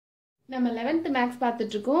நம்ம 11th maths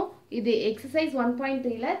பார்த்துட்டு இருக்கோம். இது எக்ஸசைஸ்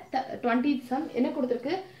 1.3ல 20th சம் என்ன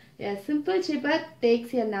கொடுத்திருக்கு? A simple shaper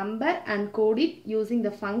takes a number and code it using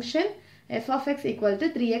the function f of x equal to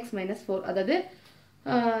 3x minus 4. அதாவது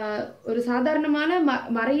ஒரு சாதாரணமான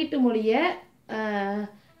மறையீட்டு மொழிய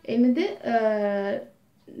என்னது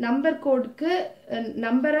நம்பர் கோடுக்கு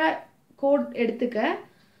நம்பரை கோட் எடுத்துக்க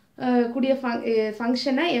கூடிய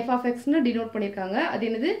ஃபங்க்ஷனை f of x னு டினோட் பண்ணியிருக்காங்க. அது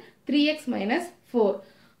என்னது 3x minus 4.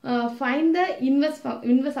 Find the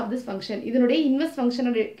inverse of this function. இதனுடைய inverse function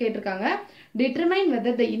கேட்டிருக்காங்க. Determine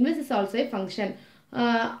whether the inverse is also a function.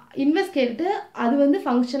 Inverse கேட்டு அது வந்து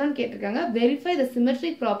function னு கேட்டிருக்காங்க. Verify the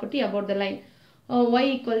symmetric property about the line y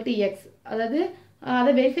equal to x. அதாவது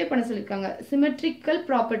அதை verify பண்ண சொல்லியிருக்காங்க. Symmetrical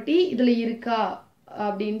property இதில் இருக்கா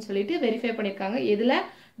அப்படின்னு சொல்லிட்டு வெரிஃபை பண்ணியிருக்காங்க. இதில்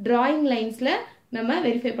drawing linesல நம்ம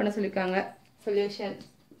வெரிஃபை பண்ண சொல்லியிருக்காங்க. Solution.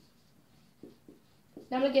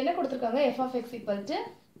 நம்மளுக்கு என்ன கொடுத்திருக்காங்க? f of x equal to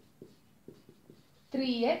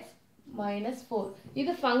 3x minus 4.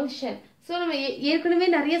 இது function. So நம்ம ஏற்கனவே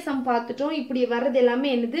நிறைய சம் பார்த்துட்டோம். இப்படி வர்றது எல்லாமே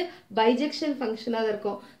என்னது பைஜெக்ஷன் ஃபங்க்ஷனாக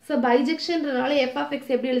இருக்கும். ஸோ பைஜெக்ஷன்றனால f of x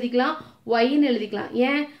எப்படி எழுதிக்கலாம்? yன்னு எழுதிக்கலாம்.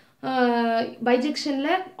 ஏன்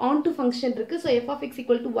பைஜெக்ஷனில் ஆன் டு ஃபங்க்ஷன் இருக்கு. So f of x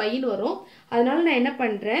equal to yன்னு வரும். அதனால நான் என்ன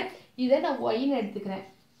பண்ணுறேன்? இதை நான் yன்னு எடுத்துக்கிறேன்.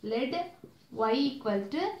 Let y equal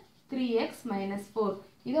to 3x minus 4.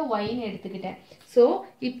 இதை yன்னு எடுத்துக்கிட்டேன். ஸோ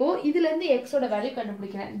இப்போ இதுலேருந்து xோட வேல்யூ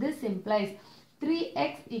கண்டுபிடிக்கிறேன். This implies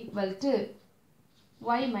 3x equal to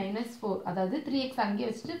y minus 4. அதாவது 3x அங்கே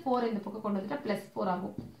வச்சுட்டு 4 இந்த பக்கம் கொண்டு வந்துட்டா plus 4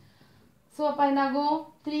 ஆகும். ஸோ அப்போ என்ன ஆகும்?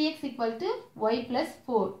 3x equal to y plus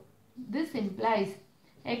 4. This implies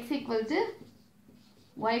x equal to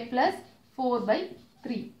y plus 4 by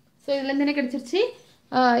 3. So இதுலேருந்து என்ன கிடைச்சிருச்சு?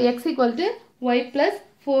 x equal to y plus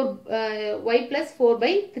 4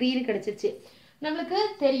 by 3 கிடைச்சிருச்சு. நம்மளுக்கு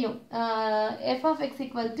தெரியும் f of x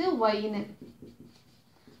equal to y ன்னு.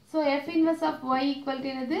 So f inverse of y equal to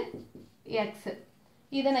என்னது? x.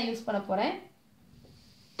 இதை நான் யூஸ் பண்ண போறேன்.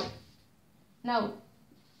 Now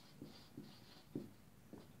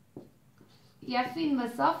f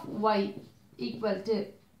inverse of y equal to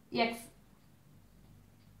x.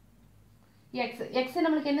 x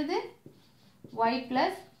நம்மளுக்கு என்னது? y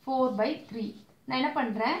plus 4 by 3. நான் என்ன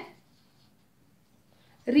பண்றேன்?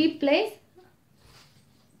 Replace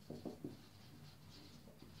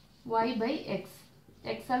y by x.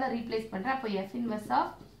 x ஆல replace பண்றேன். அப்போ f inverse of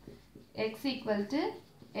x equal to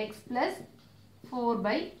x plus 4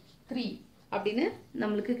 by 3 அப்படின்னு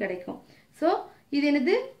நம்மளுக்கு கிடைக்கும். ஸோ இது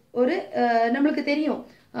என்னது? ஒரு நம்மளுக்கு தெரியும்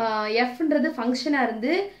fன்றது ஃபங்க்ஷனாக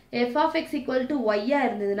இருந்து f of x equal to y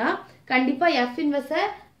இருந்ததுன்னா கண்டிப்பாக f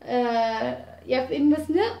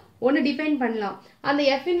இன்வெர்ஸ்னு ஒன்று டிஃபைன் பண்ணலாம். அந்த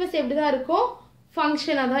f இன்வெர்ஸ் எப்படி தான் இருக்கும்?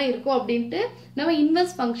 ஃபங்க்ஷனாக தான் இருக்கும் அப்படின்ட்டு நம்ம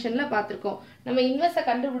இன்வெர்ஸ் ஃபங்க்ஷனில் பார்த்துருக்கோம். நம்ம இன்வெர்ஸை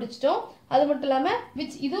கண்டுபிடிச்சிட்டோம். அது மட்டும் இல்லாமல்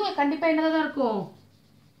இதுவும் கண்டிப்பாக என்னதான் தான் இருக்கும்?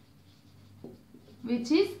 which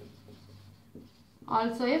is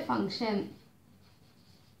also a function.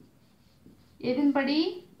 எதன்படி?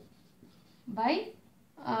 by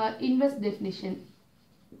inverse definition.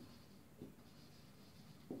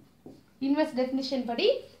 inverse definition படி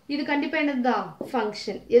இது கண்டிப்பா என்னதுதான்?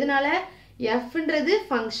 function. எதனால? fன்றது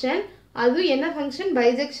function. அது என்ன function?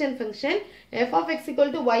 bijection function. f of x equal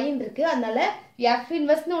to y இருக்கு. அதனால f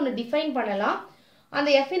inverse னு ஒன்று டிஃபைன் பண்ணலாம். அந்த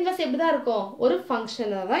f inverse எப்படி தான் இருக்கும்? ஒரு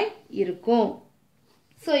ஃபங்க்ஷனாக தான் இருக்கும்.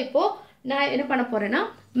 ஸோ இப்போ நான் என்ன பண்ண போறேன்னா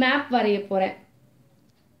மேப் வரைய போறேன்.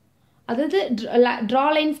 அதாவது ட்ரா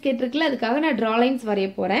லைன்ஸ் கேட்டிருக்குல்ல, அதுக்காக நான் ட்ரா லைன்ஸ் வரைய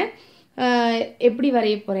போறேன். எப்படி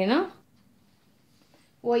வரைய போறேன்னா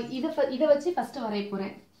இதை வச்சு ஃபர்ஸ்ட் வரைய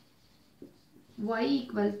போறேன். y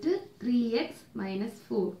equal to 3x minus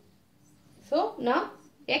 4. So நான்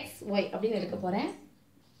x y அப்படின்னு எடுக்க போறேன்.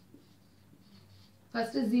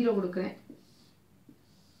 ஃபர்ஸ்ட் 0 கொடுக்குறேன்.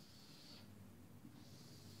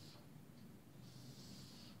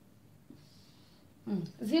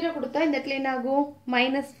 ஜீரோ கொடுத்தா இந்த இடத்துல என்ன ஆகும்?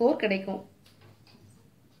 -4 கிடைக்கும்.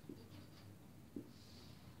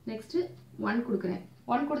 நெக்ஸ்ட் 1 கொடுக்குறேன்.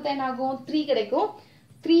 1 கொடுத்தா என்ன ஆகும்? 3 கிடைக்கும்.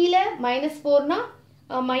 3ல -4னா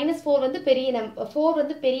 -4 வந்து பெரிய நம்பர், 4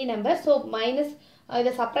 வந்து பெரிய நம்பர். ஸோ மைனஸ்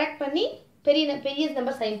இதை சப்ராக்ட் பண்ணி பெரிய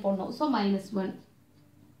நம்பர் சைன் போடணும். ஸோ -1.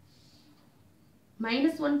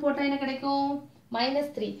 -1 போட்டால் என்ன கிடைக்கும்?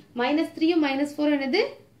 -3. -3யும் -4 என்னது?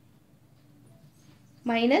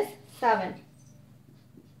 -7.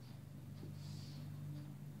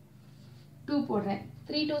 2 போடுறேன்.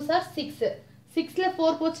 3 2s are 6. 6ல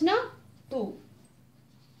 4 போச்சுன்னா 2.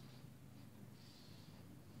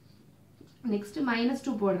 நெக்ஸ்ட்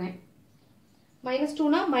 -2 போடுறேன்.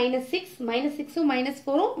 -2னா -6. -6ம்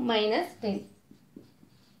 -4ம் -10.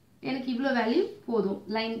 எனக்கு இவ்வளோ வேல்யூ போதும்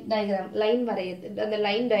லைன் டயக்ராம் வரையறது, அந்த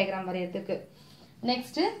லைன் டயக்ராம் வரையறதுக்கு.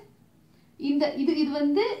 நெக்ஸ்ட் இது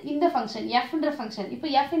வந்து இந்த ஃபங்க்ஷன் எஃப்ன்ற ஃபங்க்ஷன். இப்போ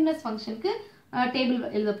எஃப் இன்வெர்ஸ் ஃபங்க்ஷனுக்கு டேபிள்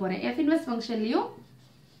எழுத போகிறேன். எஃப் இன்வெர்ஸ் ஃபங்க்ஷன்லையும்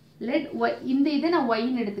லெட் ஒய் இந்த இதை நான்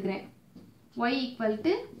ஒய்ன்னு எடுத்துக்கிறேன். Y equal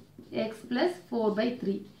to X plus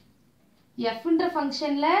 4/3. எஃப்ன்ற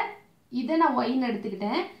ஃபங்க்ஷனில் இதை நான் ஒய்ன்னு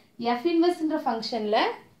எடுத்துக்கிட்டேன். எஃப் இன்வெர்ஸ்ன்ற ஃபங்க்ஷனில்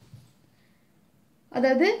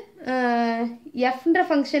அதாவது எஃப்ன்ற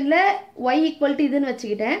ஃபங்க்ஷனில் ஒய் ஈக்குவல் டு இதுன்னு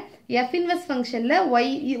வச்சுக்கிட்டேன். எஃப் இன்வெர்ஸ் ஃபங்க்ஷனில்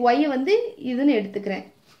ஒய்யை வந்து இதுன்னு எடுத்துக்கிறேன்.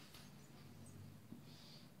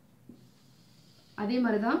 அதே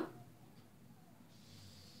மாதிரி தான்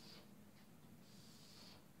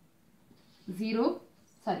 0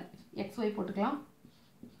 சாரி xy போட்டுக்கலாம்.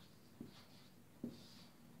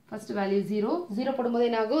 ஃபர்ஸ்ட் வேல்யூ 0 போடும்போது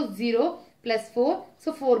என்ன ஆகும் 0 plus 4 so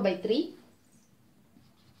 4/3.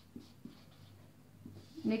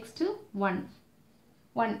 நெக்ஸ்ட் 1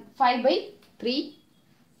 5/3.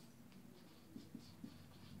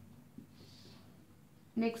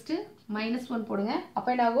 நெக்ஸ்ட் -1 போடுங்க. அப்போ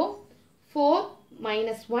என்ன ஆகும் 4 -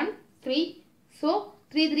 1 3 so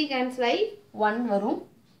 3 3 cancel ஆகி 1 வரும்.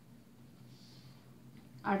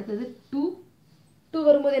 அடுத்தது 2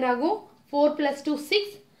 வரும்போது என்ன ஆகும் 4 + 2 6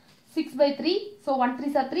 6/3 so 1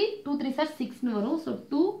 3s are 3 2 3s are 6 வரும். so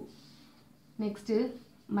 2. நெக்ஸ்ட்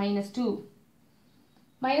 -2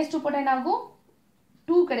 போட்டா என்ன ஆகும்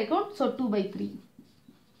 2 கிடைக்கும். so 2/3.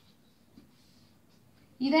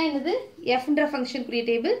 இதான் என்னது எஃப்ன்ற ஃபங்க்ஷனுக்குரிய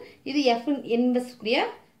டேபிள். இது எஃப் இன்வெர்ஸ்க்குரிய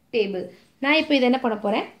டேபிள். நான் இப்போ இதை என்ன பண்ண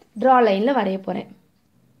போகிறேன் ட்ரா லைனில் வரைய போகிறேன்.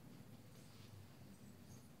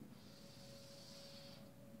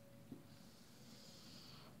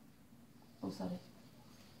 சாரி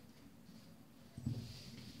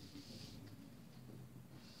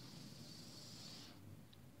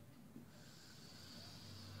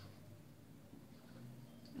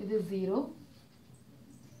இது 0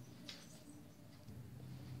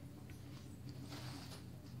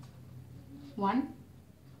 1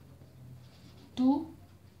 2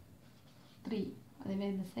 3 அதே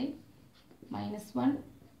மாதிரி இந்த சைடு -1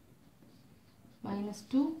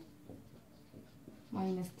 -2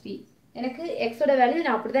 -3. எனக்கு எக்ஸோட வேல்யூ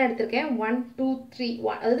நான் அப்படி தான் எடுத்திருக்கேன். 1 2 3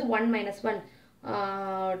 அதாவது 1 - 1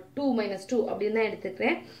 2 - 2 அப்படின்னு தான்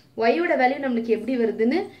எடுத்துக்கிறேன். ஒய்யோட வேல்யூ நம்மளுக்கு எப்படி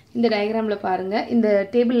வருதுன்னு இந்த டயக்ராமில் பாருங்கள், இந்த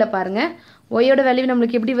டேபிளில் பாருங்கள். ஒய்யோட வேல்யூ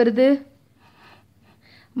நம்மளுக்கு எப்படி வருது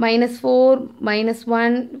 -4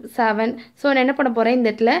 -1 7. ஸோ நான் என்ன பண்ண போகிறேன் இந்த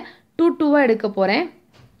இடத்துல 2 2 எடுக்க போகிறேன்.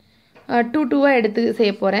 2 2 எடுத்து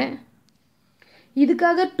செய்ய போகிறேன்.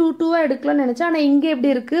 இதுக்காக 2 2 எடுக்கலாம்னு நினச்சா ஆனால் இங்கே எப்படி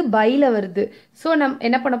இருக்குது பையில் வருது. ஸோ நான்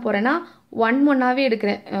என்ன பண்ண போகிறேன்னா 1 1ஆகவே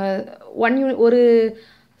எடுக்கிறேன். 1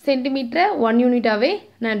 சென்டிமீட்டரை 1 யூனிட்டாகவே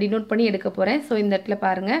நான் டினோட் பண்ணி எடுக்க போகிறேன். ஸோ இந்த இடத்துல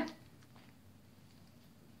பாருங்கள்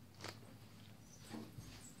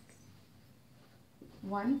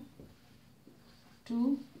 1 2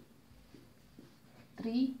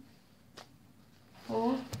 3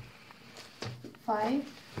 4 5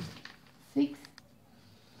 6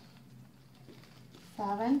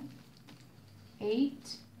 7 8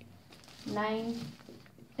 9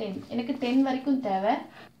 10. எனக்கு 10 வரைக்கும் தேவை.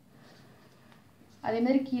 அதே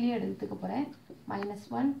மாதிரி கீழே எடுத்துக்க போகிறேன்.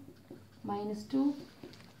 -1 -2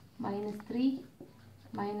 -3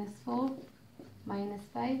 -4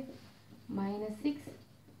 -5 -6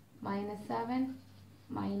 -7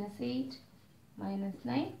 -8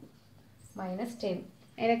 -9 -10.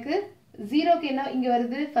 எனக்கு 0க்கு என்ன இங்கே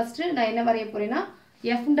வருது ஃபஸ்ட்டு நான் என்ன வரைய போகிறேன்னா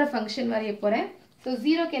எஃப்ன்ற ஃபங்க்ஷன் வரைய போகிறேன். ஸோ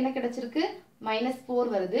 0க்கு என்ன கிடச்சிருக்கு -4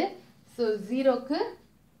 வருது. ஸோ 0க்கு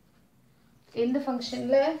எந்த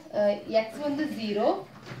ஃபங்க்ஷனில் எக்ஸ் வந்து 0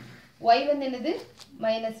 ஒய் வந்து என்னது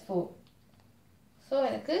 -4. ஸோ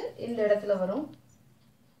எனக்கு இந்த இடத்துல வரும்.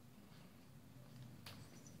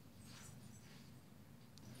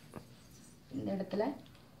 இந்த இடத்துல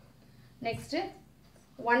நெக்ஸ்ட்டு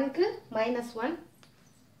 1க்கு -1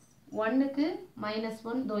 1க்கு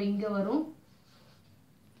 -1 தோ இங்கே வரும்.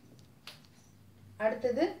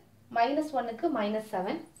 அடுத்தது -1க்கு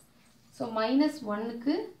 -7. ஸோ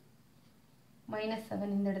 -1க்கு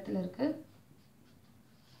 -7 இந்த இடத்துல இருக்கு.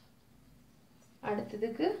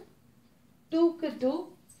 அடுத்ததுக்கு 2க்கு 2.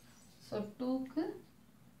 ஸோ 2க்கு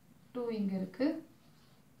 2 இங்கே இருக்கு.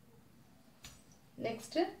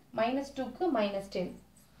 நெக்ஸ்ட்டு -2க்கு -10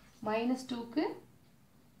 -2க்கு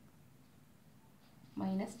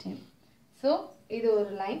 -10. ஸோ இது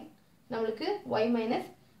ஒரு லைன் நம்மளுக்கு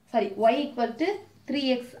y ஈக்குவல் டு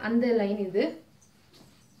 3x அந்த லைன் இது.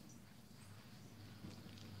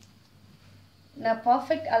 நான்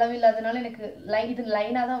பர்ஃபெக்ட் அளவு இல்லாதனால எனக்கு இது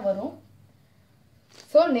லைனாக தான் வரும்.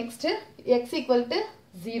 So next x equal to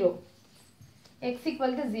 0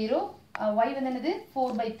 y வந்து என்னது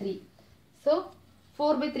 4/3. ஸோ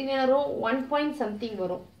 4/3 வரும் 1 பாயிண்ட் சம்திங்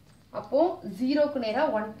வரும். அப்போது 0க்கு நேராக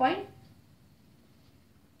 1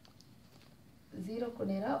 0 க்கு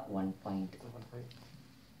நேரா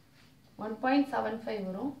 1.75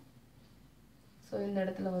 வரும் சோ இந்த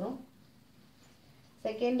இடத்துல வரும்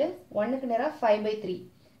செகண்ட் 1 க்கு நேரா 5/3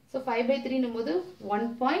 சோ 5/3 னும்போது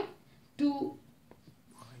 1.2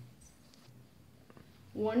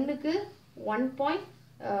 1 க்கு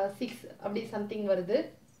 1.6 அப்படி சம்திங் வருது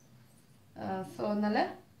சோ அதனால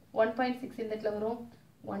 1.6 இந்த இடத்துல வரும்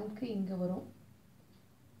 1 க்கு இங்க வரும்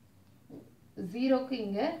 0 க்கு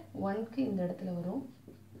இங்க 1 க்கு இந்த இடத்துல வரும்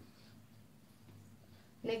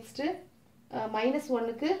நெக்ஸ்ட் -1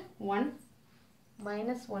 க்கு 1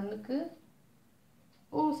 -1 க்கு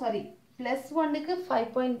 +1 க்கு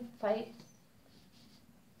 5.5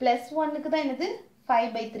 +1 க்கு தான் என்னது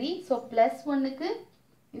 5/3 சோ +1 க்கு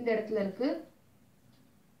இந்த இடத்துல இருக்கு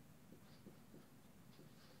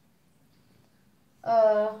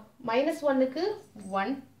 -1 க்கு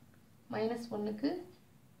 1 -1 க்கு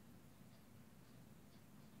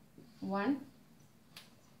 1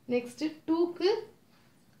 நெக்ஸ்ட் 2 க்கு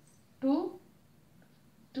 2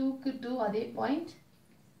 க்கு 2 அதே பாயிண்ட்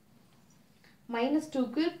 -2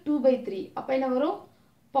 க்கு 2/3 அப்ப என்ன வரும்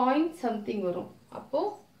பாயிண்ட் சம்திங் வரும் அப்போ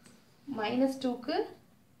 -2 க்கு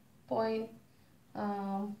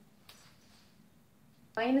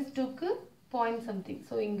 -2 க்கு பாயிண்ட் சம்திங்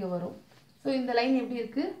சோ இங்க வரும் சோ இந்த லைன் எப்படி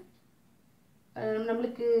இருக்கு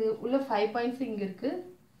நமக்கு உள்ள 5 பாயிண்ட்ஸ் இங்க இருக்கு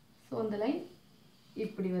சோ இந்த லைன்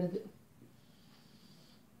இப்படி வருது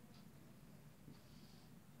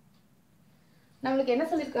நமக்கு என்ன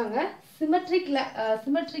சொல்லிருக்காங்க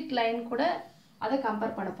சிமெட்ரிக் லைன் கூட அத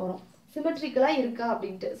கம்பேர் பண்ண போறோம் சிமெட்ரிக்கலா இருக்கா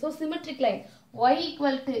அப்படினு so symmetric line y =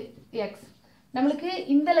 x நமக்கு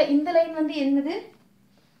இந்த லைன் வந்து என்னது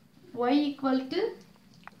y =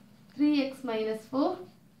 3x - 4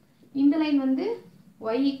 இந்த லைன் வந்து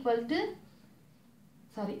y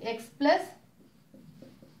x plus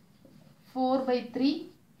 4/3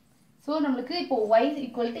 சோ நமக்கு இப்போ y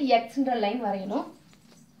 = x ன்ற லைன் வரையணும்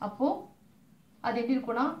அப்போ அது எப்படி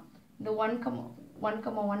இருக்கும்னா இந்த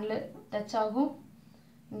 1,1 ல டச் ஆகும்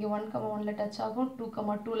இங்க 1,1 ல டச் ஆகும்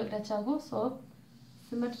 2,2 ல டச் ஆகும் சோ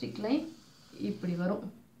சிமெட்ரிக் லைன் இப்படி வரும்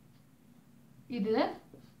இதுல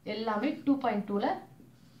எல்லாமே 2.2 ல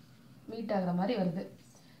மீட் ஆகுற மாதிரி வருது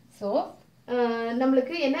சோ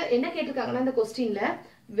நமக்கு என்ன கேட்டிருக்காங்கன்னா இந்த क्वेश्चनல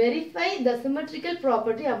verify the symmetrical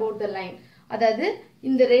property about the line அதாவது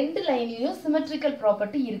இந்த ரெண்டு லைன்லயும் symmetrical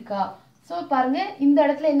property இருக்கா சோ பாருங்க இந்த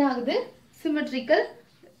இடத்துல என்ன ஆகுது symmetrical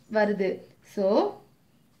வருது so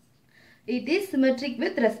it is symmetric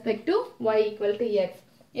with respect to y = x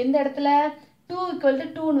எந்த இடத்துல 2 =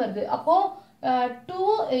 2 ன்னு வருது அப்போ 2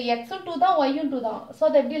 x உம் 2 தான் y உம் 2 தான் சோ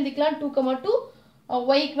அத எப்படி எழுதிக்கலாம் 2,2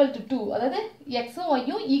 y = 2 அதாவது x உம் y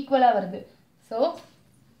உம் ஈக்குவலா வருது so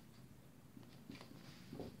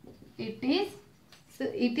it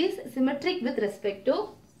is symmetric with respect to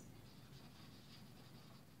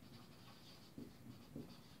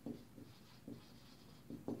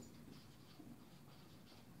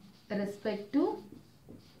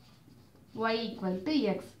y =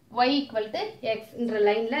 x y = x என்ற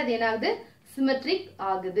லைன்ல அது என்ன ஆகுது சிமெட்ரிக்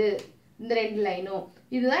ஆகுது இந்த ரெண்டு லைனும்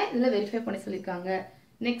இதுதான் இதுல வெரிஃபை பண்ணி சொல்லிருக்காங்க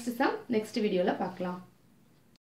நெக்ஸ்ட் சம் நெக்ஸ்ட் வீடியோல பார்க்கலாம்